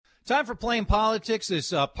Time for Plain Politics,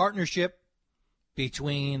 this partnership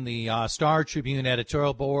between the Star Tribune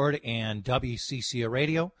editorial board and WCCO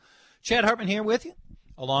Radio. Chad Hartman here with you,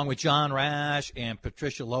 along with John Rash and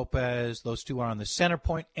Patricia Lopez. Those two are on the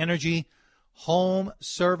CenterPoint Energy Home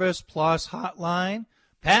Service Plus hotline.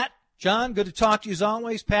 Pat, John, good to talk to you as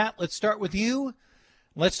always. Pat, let's start with you.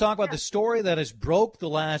 Let's talk about the story that has broke the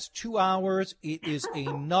last 2 hours. It is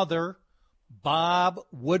another Bob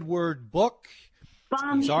Woodward book.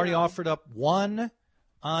 He's already offered up one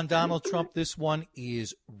on Donald Trump. This one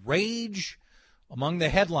is Rage. Among the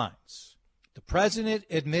headlines, the president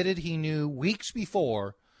admitted he knew weeks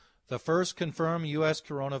before the first confirmed U.S.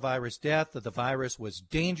 coronavirus death that the virus was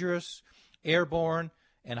dangerous, airborne,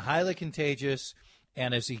 and highly contagious.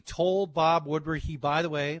 And as he told Bob Woodward, by the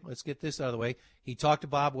way, let's get this out of the way, he talked to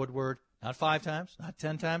Bob Woodward not 5 times, not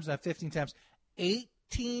 10 times, not 15 times,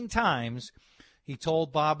 18 times. He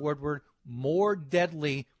told Bob Woodward, more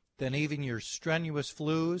deadly than even your strenuous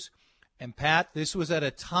flus. And, Pat, this was at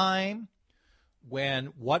a time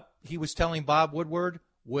when what he was telling Bob Woodward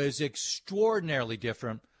was extraordinarily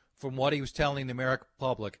different from what he was telling the American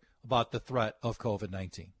public about the threat of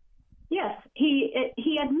COVID-19. Yes, he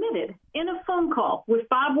admitted in a phone call with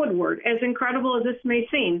Bob Woodward, as incredible as this may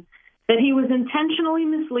seem, that he was intentionally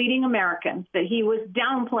misleading Americans, that he was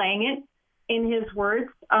downplaying it, in his words,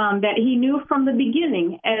 that he knew from the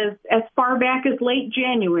beginning, as far back as late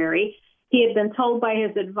January, he had been told by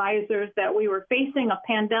his advisors that we were facing a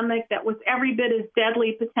pandemic that was every bit as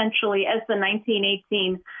deadly potentially as the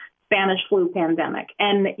 1918 Spanish flu pandemic.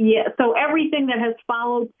 And so everything that has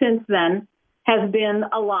followed since then has been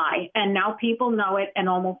a lie. And now people know it, and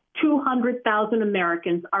almost 200,000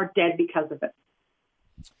 Americans are dead because of it.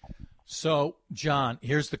 So, John,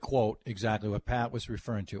 here's the quote, exactly what Pat was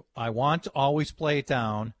referring to. I want to always play it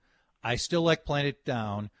down. I still like playing it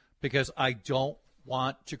down because I don't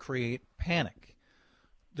want to create panic.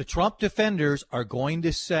 The Trump defenders are going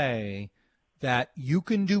to say that you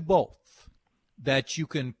can do both, that you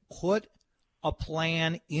can put a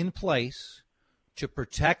plan in place to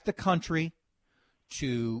protect the country,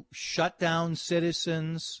 to shut down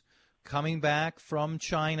citizens coming back from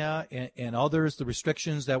China and others, the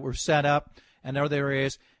restrictions that were set up and other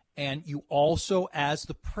areas. And you also, as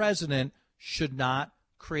the president, should not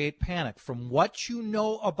create panic. From what you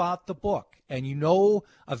know about the book, and you know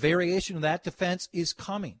a variation of that defense is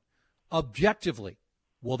coming, objectively,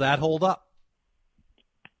 will that hold up?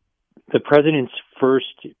 The president's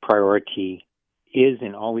first priority is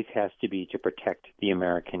and always has to be to protect the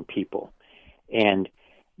American people. And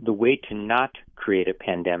the way to not create a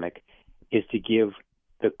pandemic is to give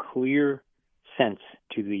the clear sense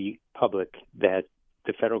to the public that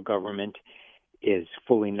the federal government is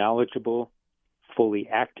fully knowledgeable, fully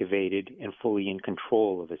activated, and fully in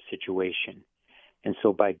control of a situation. And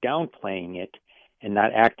so by downplaying it and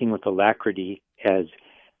not acting with alacrity as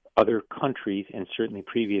other countries and certainly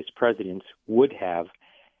previous presidents would have,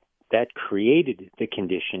 that created the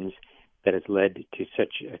conditions that has led to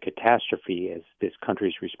such a catastrophe as this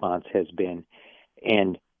country's response has been,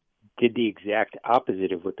 and did the exact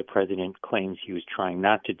opposite of what the president claims he was trying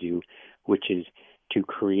not to do, which is to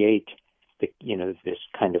create this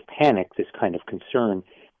kind of panic, this kind of concern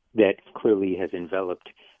that clearly has enveloped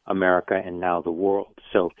America and now the world.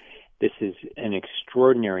 So this is an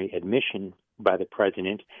extraordinary admission by the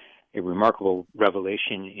president, a remarkable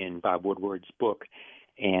revelation in Bob Woodward's book,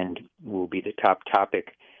 and will be the top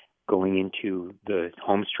topic going into the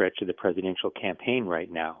home stretch of the presidential campaign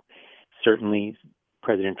right now. Certainly,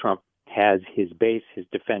 President Trump has his base, his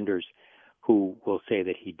defenders, who will say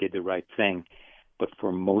that he did the right thing. But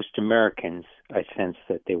for most Americans, I sense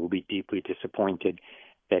that they will be deeply disappointed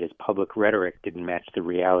that his public rhetoric didn't match the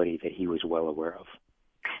reality that he was well aware of.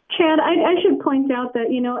 Chad, I should point out that,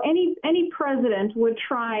 any president would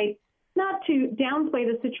try not to downplay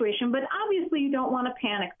the situation, but obviously you don't want to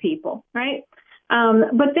panic people, right?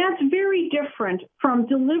 But that's very different from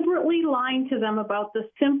deliberately lying to them about the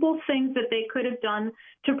simple things that they could have done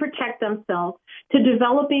to protect themselves, to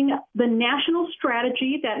developing the national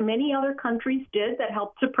strategy that many other countries did that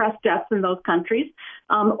helped suppress deaths in those countries,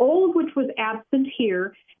 all of which was absent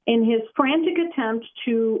here in his frantic attempt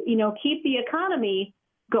to, keep the economy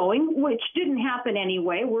going, which didn't happen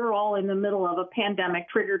anyway. We're all in the middle of a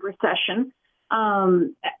pandemic-triggered recession.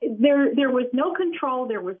 There was no control.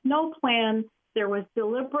 There was no plan. There was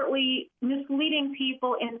deliberately misleading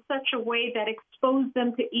people in such a way that exposed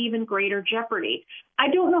them to even greater jeopardy. I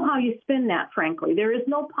don't know how you spin that, frankly. There is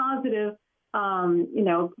no positive,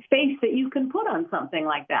 face that you can put on something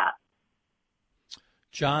like that.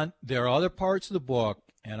 John, there are other parts of the book,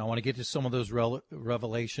 And I want to get to some of those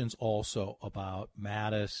revelations also about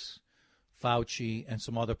Mattis, Fauci, and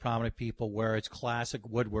some other prominent people where it's classic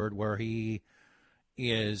Woodward, where he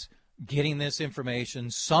is getting this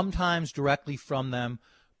information sometimes directly from them,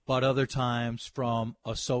 but other times from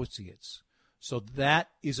associates. So that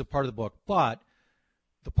is a part of the book. But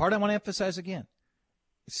the part I want to emphasize again,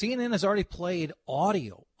 CNN has already played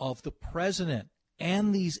audio of the president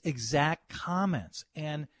and these exact comments.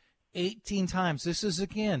 And 18 times. This is,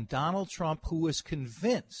 again, Donald Trump, who is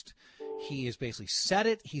convinced, he has basically said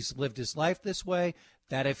it, he's lived his life this way,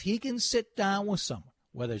 that if he can sit down with someone,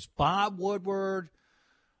 whether it's Bob Woodward,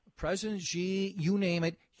 President Xi, you name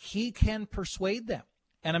it, he can persuade them.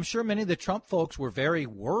 And I'm sure many of the Trump folks were very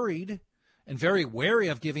worried and very wary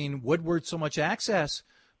of giving Woodward so much access.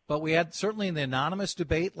 But we had certainly in the anonymous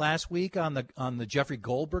debate last week on the Jeffrey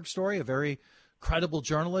Goldberg story, a very credible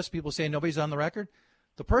journalist, people saying nobody's on the record.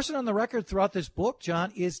 The person on the record throughout this book,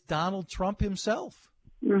 John, is Donald Trump himself.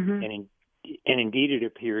 Mm-hmm. And indeed, it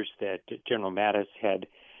appears that General Mattis had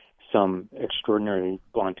some extraordinarily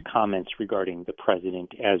blunt comments regarding the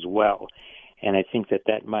president as well. And I think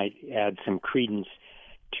that might add some credence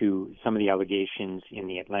to some of the allegations in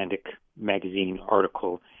the Atlantic magazine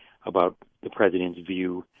article about the president's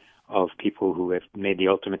view of people who have made the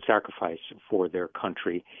ultimate sacrifice for their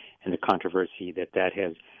country and the controversy that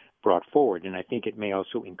has brought forward. And I think it may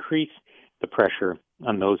also increase the pressure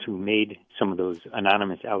on those who made some of those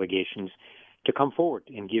anonymous allegations to come forward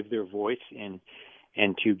and give their voice and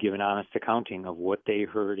to give an honest accounting of what they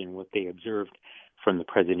heard and what they observed from the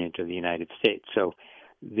President of the United States. So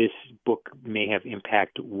this book may have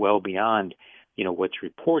impact well beyond, what's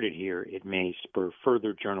reported here. It may spur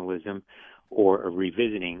further journalism or a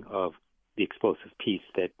revisiting of the explosive piece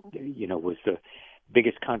that, was the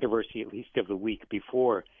biggest controversy, at least of the week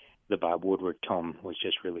before the Bob Woodward tome was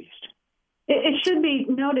just released. It should be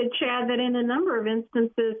noted, Chad, that in a number of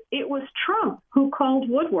instances, it was Trump who called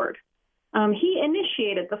Woodward. He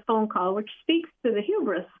initiated the phone call, which speaks to the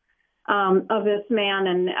hubris of this man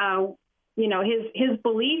and, his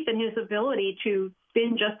belief and his ability to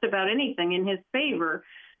spin just about anything in his favor.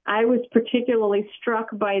 I was particularly struck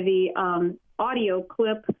by the audio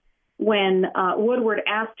clip when Woodward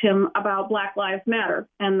asked him about Black Lives Matter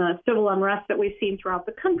and the civil unrest that we've seen throughout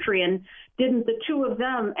the country. And didn't the two of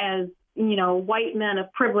them, as white men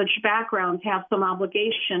of privileged backgrounds, have some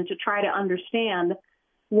obligation to try to understand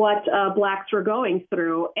what blacks were going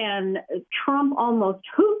through? And Trump almost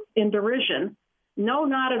hoots in derision. No,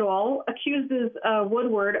 not at all. Accuses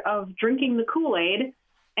Woodward of drinking the Kool-Aid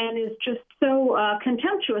and is just so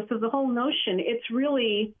contemptuous of the whole notion. It's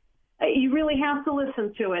really, you really have to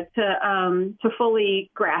listen to it to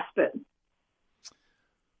fully grasp it.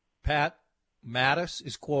 Pat, Mattis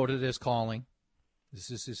is quoted as calling,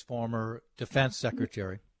 this is his former defense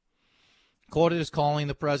secretary, quoted as calling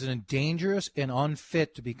the president dangerous and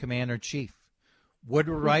unfit to be commander-in-chief.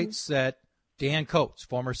 Woodward writes that Dan Coats,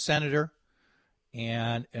 former senator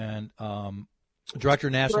and Director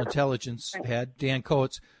of National Intelligence head, Dan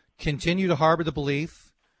Coats, continue to harbor the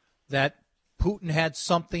belief that Putin had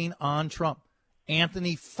something on Trump.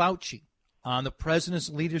 Anthony Fauci, on the president's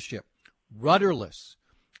leadership, rudderless,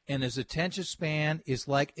 and his attention span is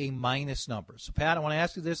like a minus number. So, Pat, I want to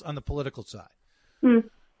ask you this on the political side.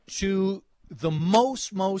 To the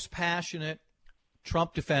most passionate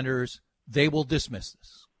Trump defenders, they will dismiss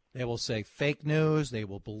this. They will say fake news. They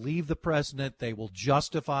will believe the president. They will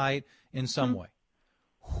justify it in some way.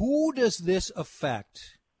 Who does this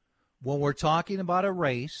affect when we're talking about a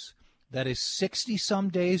race that is 60-some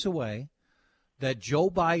days away, that Joe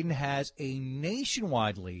Biden has a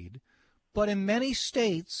nationwide lead, but in many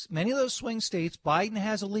states, many of those swing states, Biden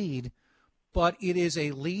has a lead, but it is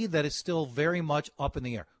a lead that is still very much up in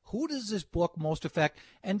the air? Who does this book most affect,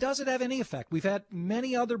 and does it have any effect? We've had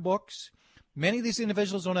many other books. Many of these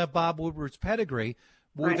individuals don't have Bob Woodward's pedigree.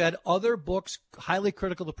 We've had other books highly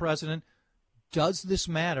critical of the president. Does this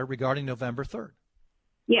matter regarding November 3rd?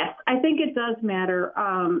 Yes, I think it does matter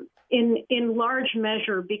in large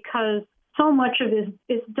measure because so much of it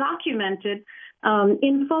is documented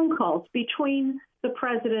in phone calls between the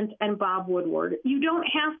president and Bob Woodward. You don't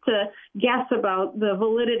have to guess about the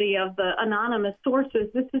validity of the anonymous sources.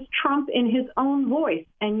 This is Trump in his own voice,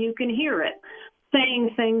 and you can hear it,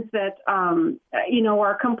 saying things that,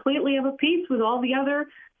 are completely of a piece with all the other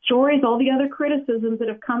stories, all the other criticisms that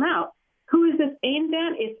have come out. Who is this aimed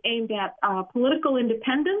at? It's aimed at political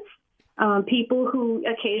independents, people who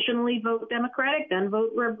occasionally vote Democratic, then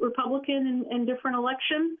vote Republican in different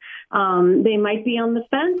elections. They might be on the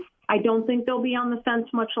fence. I don't think they'll be on the fence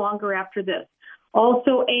much longer after this.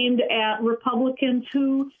 Also aimed at Republicans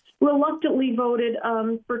who reluctantly voted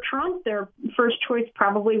for Trump, their first choice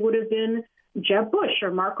probably would have been Jeb Bush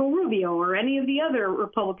or Marco Rubio or any of the other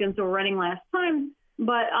Republicans who were running last time.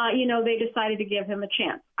 But, they decided to give him a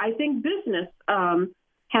chance. I think business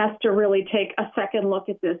has to really take a second look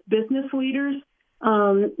at this. Business leaders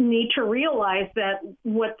need to realize that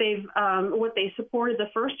what they supported the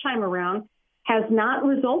first time around has not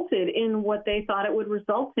resulted in what they thought it would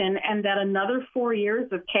result in, and that another 4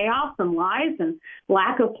 years of chaos and lies and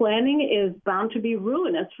lack of planning is bound to be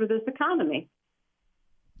ruinous for this economy.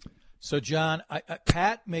 So, John,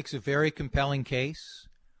 Pat makes a very compelling case.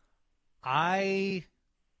 I'm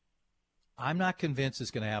not convinced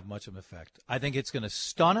it's going to have much of an effect. I think it's going to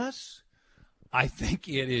stun us. I think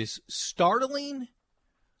it is startling.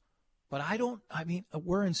 But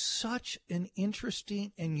we're in such an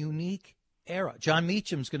interesting and unique era. John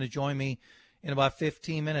Meacham's going to join me in about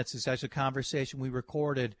 15 minutes. It's actually a conversation we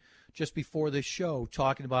recorded just before this show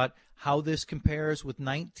talking about how this compares with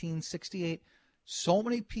 1968. So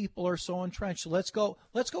many people are so entrenched. So let's go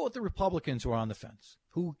with the Republicans who are on the fence,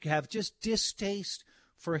 who have just distaste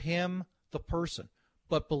for him, the person,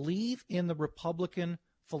 but believe in the Republican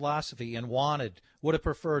philosophy and would have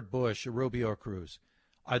preferred Bush or Rubio or Cruz.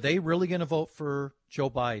 Are they really going to vote for Joe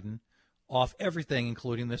Biden off everything,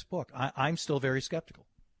 including this book? I'm still very skeptical.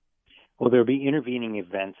 Well, there'll be intervening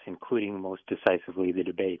events, including most decisively the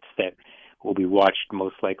debates that will be watched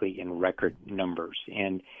most likely in record numbers.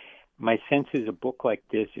 And my sense is a book like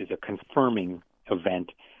this is a confirming event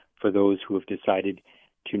for those who have decided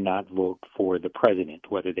to not vote for the president,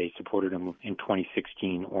 whether they supported him in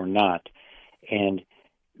 2016 or not. And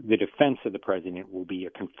the defense of the president will be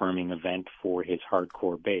a confirming event for his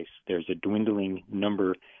hardcore base. There's a dwindling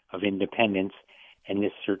number of independents, and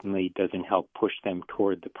this certainly doesn't help push them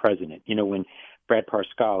toward the president. You know, when Brad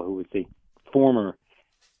Parscale, who was the former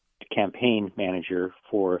campaign manager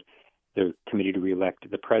for the committee to reelect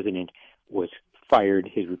the president, was fired,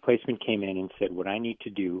 his replacement came in and said, what I need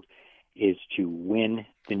to do is to win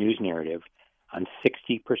the news narrative on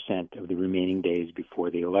 60% of the remaining days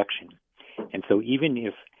before the election. And so even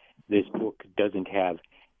if this book doesn't have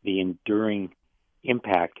the enduring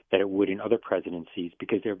impact that it would in other presidencies,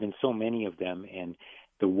 because there have been so many of them and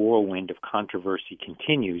the whirlwind of controversy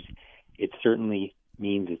continues, it certainly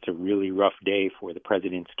means it's a really rough day for the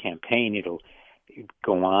president's campaign. It'll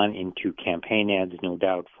go on into campaign ads, no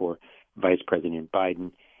doubt, for Vice President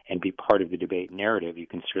Biden and be part of the debate narrative. You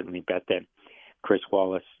can certainly bet that Chris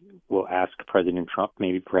Wallace will ask President Trump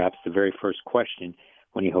maybe perhaps the very first question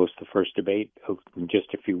when he hosts the first debate in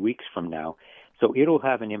just a few weeks from now. So it'll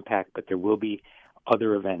have an impact, but there will be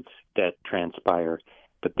other events that transpire.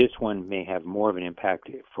 But this one may have more of an impact,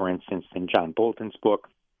 for instance, than John Bolton's book,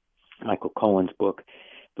 Michael Cohen's book,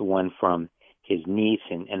 the one from his niece,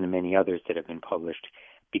 and the many others that have been published,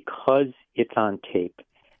 because it's on tape,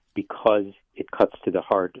 because it cuts to the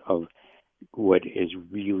heart of what is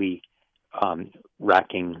really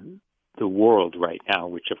racking the world right now,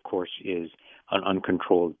 which, of course, is an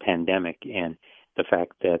uncontrolled pandemic, and the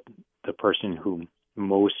fact that the person who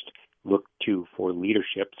most looked to for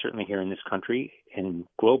leadership, certainly here in this country and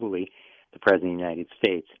globally, the President of the United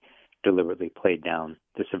States, deliberately played down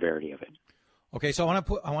the severity of it. Okay, so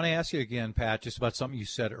I want to ask you again, Pat, just about something you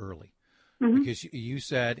said early. Because you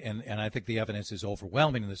said, and I think the evidence is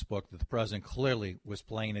overwhelming in this book, that the president clearly was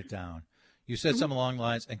playing it down. You said something along the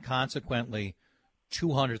lines, and consequently,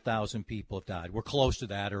 200,000 people have died. We're close to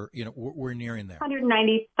that, or we're nearing there.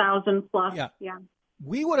 190,000 plus. Yeah.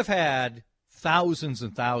 We would have had thousands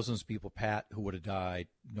and thousands of people, Pat, who would have died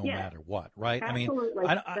no matter what, right? Absolutely.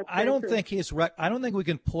 I mean, I don't think I don't think we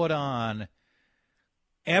can put on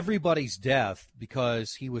everybody's death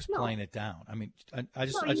because he was playing it down. I mean, I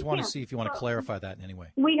just want to see if you want to clarify that in any way.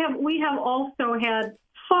 We have also had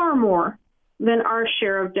far more than our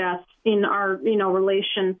share of deaths in our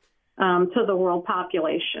relation to the world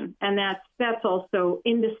population, and that's also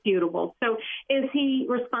indisputable. So, is he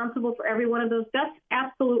responsible for every one of those deaths?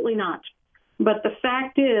 Absolutely not. But the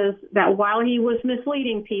fact is that while he was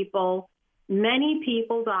misleading people, many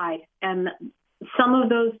people died, and some of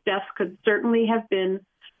those deaths could certainly have been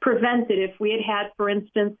prevented if we had, for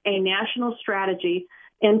instance, a national strategy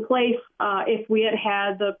in place, if we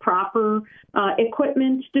had the proper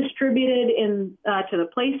equipment distributed to the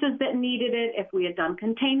places that needed it, if we had done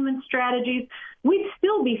containment strategies, we'd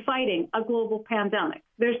still be fighting a global pandemic.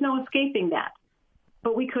 There's no escaping that.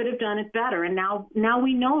 But we could have done it better, and now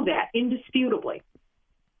we know that indisputably.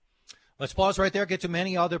 Let's pause right there, get to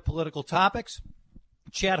many other political topics.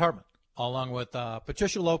 Chad Hartman, along with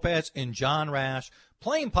Patricia Lopez and John Rash,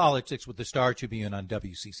 playing politics with the Star Tribune on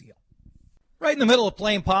WCCO. Right in the middle of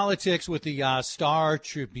playing politics with the Star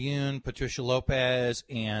Tribune, Patricia Lopez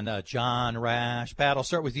and John Rash. Pat, I'll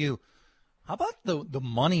start with you. How about the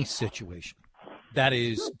money situation that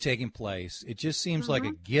is taking place? It just seems like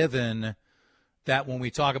a given that when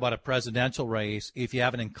we talk about a presidential race, if you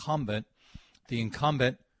have an incumbent, the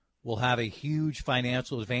incumbent will have a huge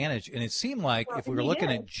financial advantage. And it seemed like if we were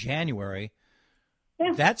looking at January,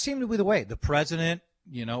 that seemed to be the way. The president,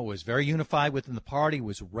 was very unified within the party,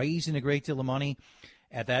 was raising a great deal of money.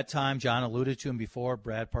 At that time, John alluded to him before,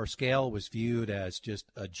 Brad Parscale was viewed as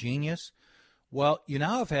just a genius. Well, you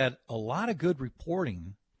now have had a lot of good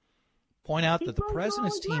reporting point out that the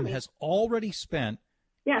president's team has already spent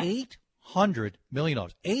 $800 million.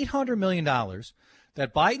 $800 million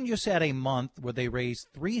that Biden just had a month where they raised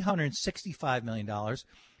 $365 million.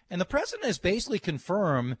 And the president has basically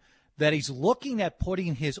confirmed that he's looking at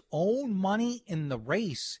putting his own money in the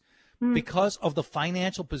race because of the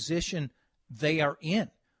financial position they are in.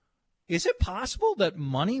 Is it possible that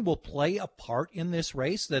money will play a part in this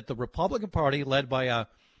race, that the Republican Party, led by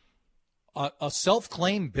a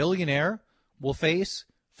self-claimed billionaire, will face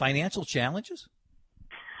financial challenges?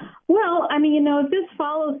 Well, I mean, this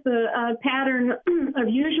follows the pattern of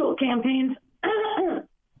usual campaigns.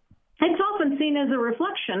 It's often seen as a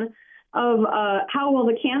reflection of how well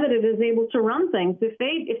the candidate is able to run things. If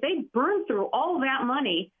they burn through all that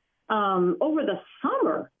money over the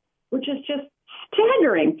summer, which is just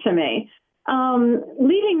staggering to me,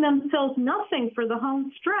 leaving themselves nothing for the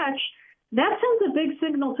home stretch, that sends a big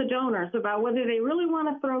signal to donors about whether they really want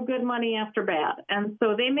to throw good money after bad. And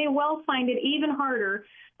so they may well find it even harder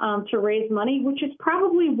to raise money, which is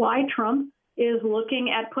probably why Trump is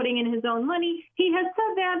looking at putting in his own money. He has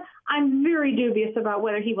said that. I'm very dubious about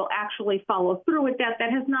whether he will actually follow through with that.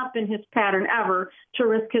 That has not been his pattern ever, to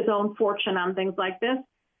risk his own fortune on things like this.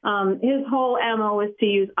 His whole MO is to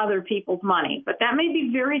use other people's money. But that may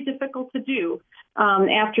be very difficult to do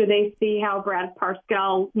after they see how Brad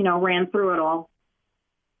Parscale, ran through it all.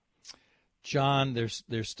 John, there's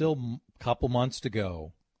still a couple months to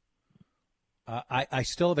go. I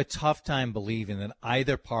still have a tough time believing that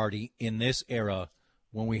either party in this era,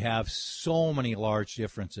 when we have so many large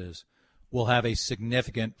differences, will have a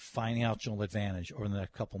significant financial advantage over the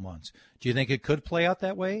next couple months. Do you think it could play out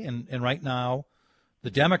that way? And right now,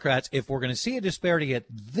 the Democrats, if we're going to see a disparity at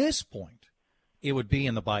this point, it would be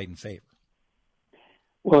in the Biden favor.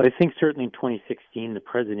 Well, I think certainly in 2016, the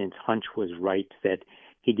president's hunch was right that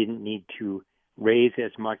he didn't need to raise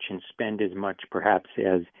as much and spend as much, perhaps,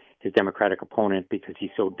 as his Democratic opponent, because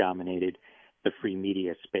he so dominated the free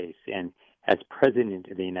media space. And as president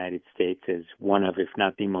of the United States, as one of, if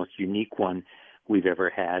not the most unique one we've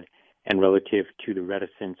ever had, and relative to the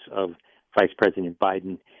reticence of Vice President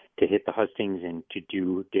Biden to hit the hustings and to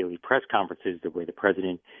do daily press conferences the way the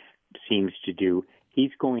president seems to do,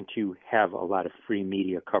 he's going to have a lot of free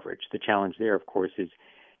media coverage. The challenge there, of course, is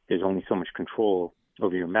there's only so much control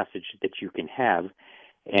over your message that you can have.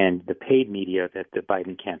 And the paid media that the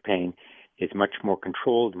Biden campaign is much more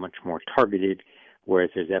controlled, much more targeted,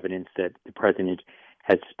 whereas there's evidence that the president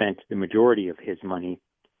has spent the majority of his money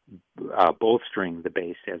bolstering the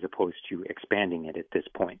base as opposed to expanding it at this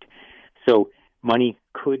point. So money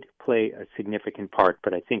could play a significant part,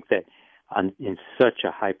 but I think that in such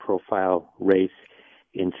a high-profile race,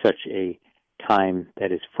 in such a time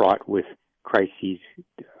that is fraught with crises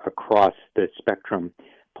across the spectrum,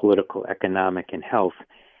 political, economic, and health,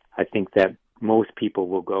 I think that most people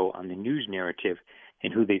will go on the news narrative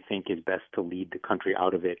and who they think is best to lead the country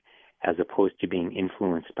out of it, as opposed to being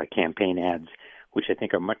influenced by campaign ads, which I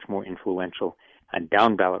think are much more influential on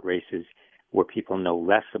down-ballot races where people know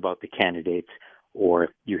less about the candidates, or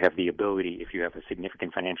you have the ability, if you have a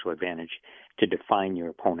significant financial advantage, to define your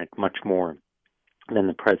opponent much more than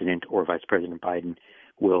the president or Vice President Biden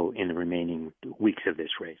will in the remaining weeks of this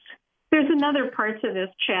race. There's another part to this,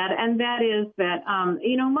 Chad, and that is that,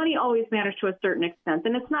 money always matters to a certain extent,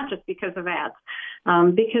 and it's not just because of ads,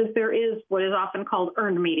 because there is what is often called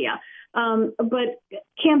earned media. But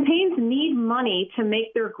campaigns need money to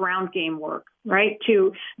make their ground game work, right?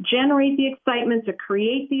 To generate the excitement, to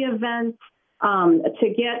create the events, to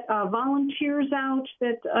get volunteers out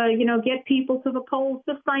that, get people to the polls,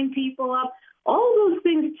 to sign people up. All those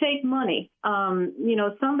things take money.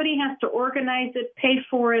 Somebody has to organize it, pay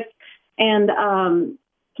for it. And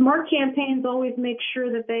smart campaigns always make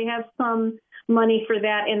sure that they have some money for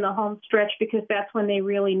that in the home stretch, because that's when they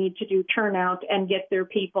really need to do turnout and get their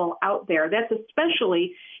people out there. That's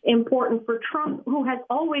especially important for Trump, who has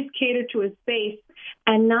always catered to his base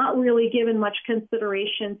and not really given much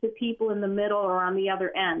consideration to people in the middle or on the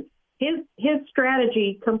other end. His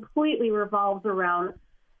strategy completely revolves around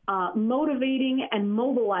motivating and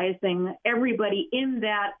mobilizing everybody in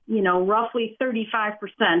that, roughly 35%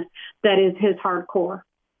 that is his hardcore.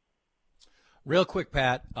 Real quick,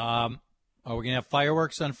 Pat, are we going to have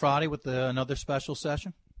fireworks on Friday with another special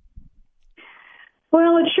session?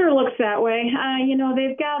 Well, it sure looks that way.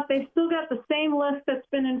 They've still got the same list that's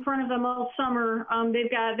been in front of them all summer.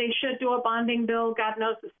 They should do a bonding bill. God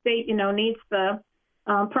knows the state, needs the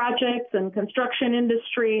projects and construction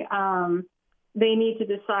industry. They need to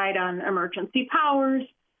decide on emergency powers.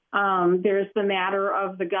 There's the matter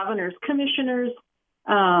of the governor's commissioners.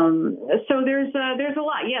 So there's a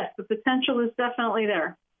lot. Yes, the potential is definitely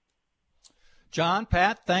there. John,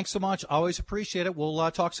 Pat, thanks so much. Always appreciate it. We'll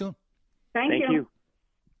talk soon. Thank you.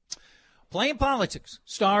 Playing Politics,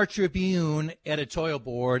 Star Tribune editorial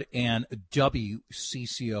board, and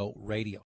WCCO Radio.